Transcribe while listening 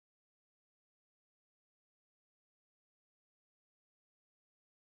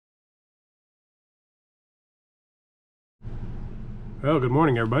Well, good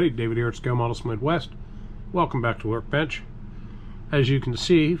morning everybody. David here at Scale Models Midwest. Welcome back to Workbench. As you can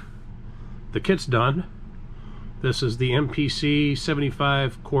see, the kit's done. This is the MPC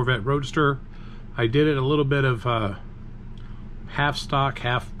 75 Corvette Roadster. I did it a little bit of half stock,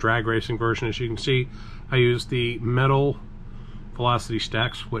 half drag racing version. As you can see, I used the metal velocity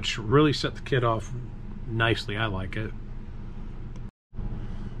stacks, which really set the kit off nicely. I like it.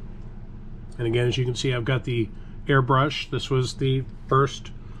 And again, as you can see, I've got the airbrush. This was the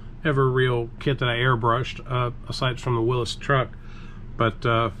first ever real kit that I airbrushed, aside from the Willis truck. But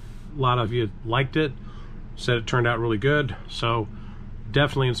a lot of you liked it, said it turned out really good, so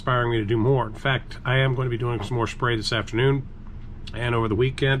definitely inspiring me to do more. In fact, I am going to be doing some more spray this afternoon and over the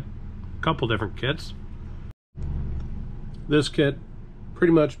weekend, a couple different kits. This kit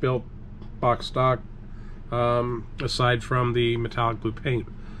pretty much built box stock, aside from the metallic blue paint.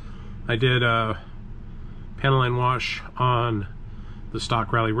 I did a panel line wash on the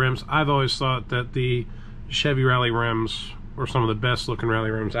stock rally rims. I've always thought that the Chevy rally rims were some of the best looking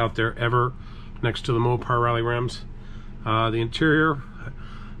rally rims out there ever, next to the Mopar rally rims. The interior,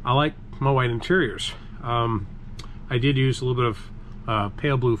 I like my white interiors. I did use a little bit of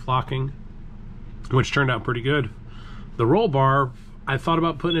pale blue flocking, which turned out pretty good. The roll bar, I thought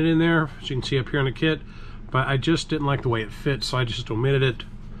about putting it in there, as you can see up here in the kit, but I just didn't like the way it fit, so I just omitted it.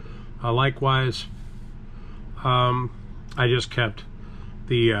 Likewise, I just kept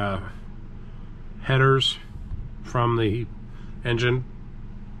the headers from the engine.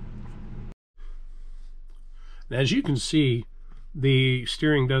 And as you can see, the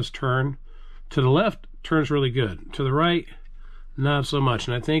steering does turn. To the left, turns really good. To the right, not so much.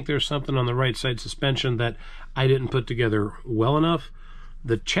 And I think there's something on the right side suspension that I didn't put together well enough.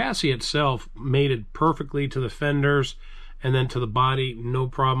 The chassis itself made it perfectly to the fenders and then to the body, no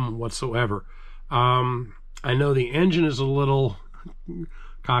problem whatsoever. I know the engine is a little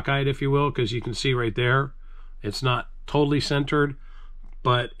cockeyed, if you will, because you can see right there, it's not totally centered,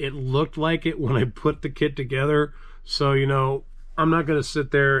 but it looked like it when I put the kit together. So, you know, I'm not going to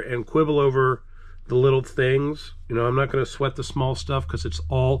sit there and quibble over the little things. You know, I'm not going to sweat the small stuff because it's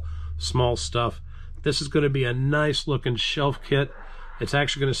all small stuff. This is going to be a nice looking shelf kit. It's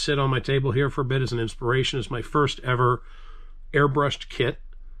actually going to sit on my table here for a bit as an inspiration. It's my first ever airbrushed kit,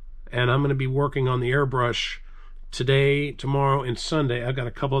 and I'm going to be working on the airbrush today, tomorrow, and Sunday. I've got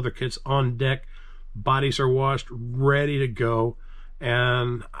a couple other kits on deck. Bodies are washed, ready to go,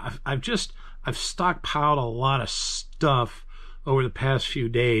 and I've stockpiled a lot of stuff over the past few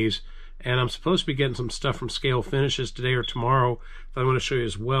days, and I'm supposed to be getting some stuff from Scale Finishes today or tomorrow that I'm going to show you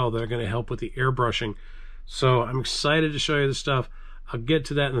as well. They're going to help with the airbrushing, so I'm excited to show you the stuff. I'll get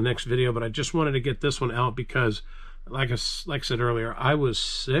to that in the next video, but I just wanted to get this one out because like I said earlier, I was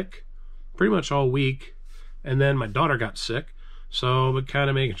sick pretty much all week, and then my daughter got sick, so we're kind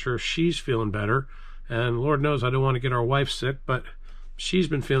of making sure she's feeling better. And Lord knows I don't want to get our wife sick, but she's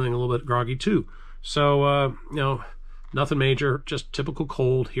been feeling a little bit groggy too. So, you know, nothing major, just typical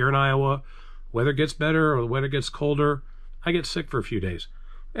cold here in Iowa. Weather gets better or the weather gets colder, I get sick for a few days.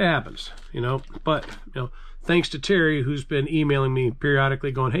 It happens, you know. But, you know, thanks to Terry, who's been emailing me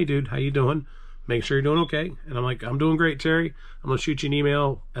periodically going, hey dude, how you doing? Make sure you're doing okay. And I'm like, I'm doing great, Terry. I'm going to shoot you an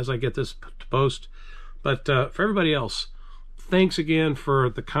email as I get this to post. But for everybody else, thanks again for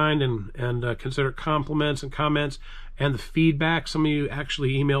the kind and considerate compliments and comments and the feedback. Some of you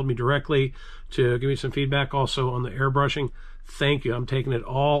actually emailed me directly to give me some feedback also on the airbrushing. Thank you. I'm taking it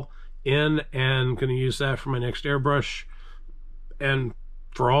all in and going to use that for my next airbrush and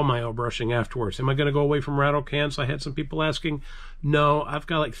for all my airbrushing afterwards. Am I going to go away from rattle cans? I had some people asking. No, I've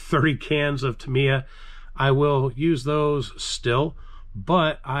got like 30 cans of Tamiya. I will use those still,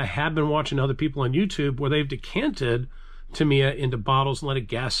 but I have been watching other people on YouTube where they've decanted Tamiya into bottles and let it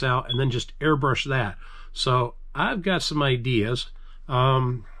gas out and then just airbrush that. So I've got some ideas,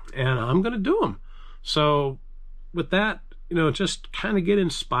 and I'm going to do them. So with that, you know, just kind of get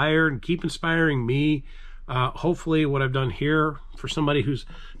inspired and keep inspiring me. Hopefully what I've done here for somebody who's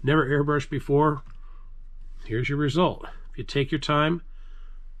never airbrushed before, here's your result. If you take your time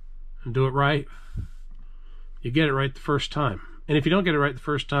and do it right, you get it right the first time. And if you don't get it right the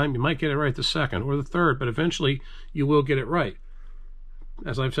first time, you might get it right the second or the third, but eventually you will get it right.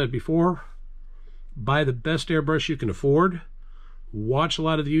 As I've said before, buy the best airbrush you can afford, watch a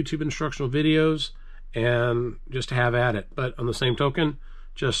lot of the YouTube instructional videos, and just have at it. But on the same token,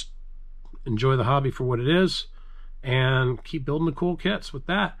 just enjoy the hobby for what it is and keep building the cool kits. With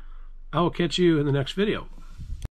that, I will catch you in the next video.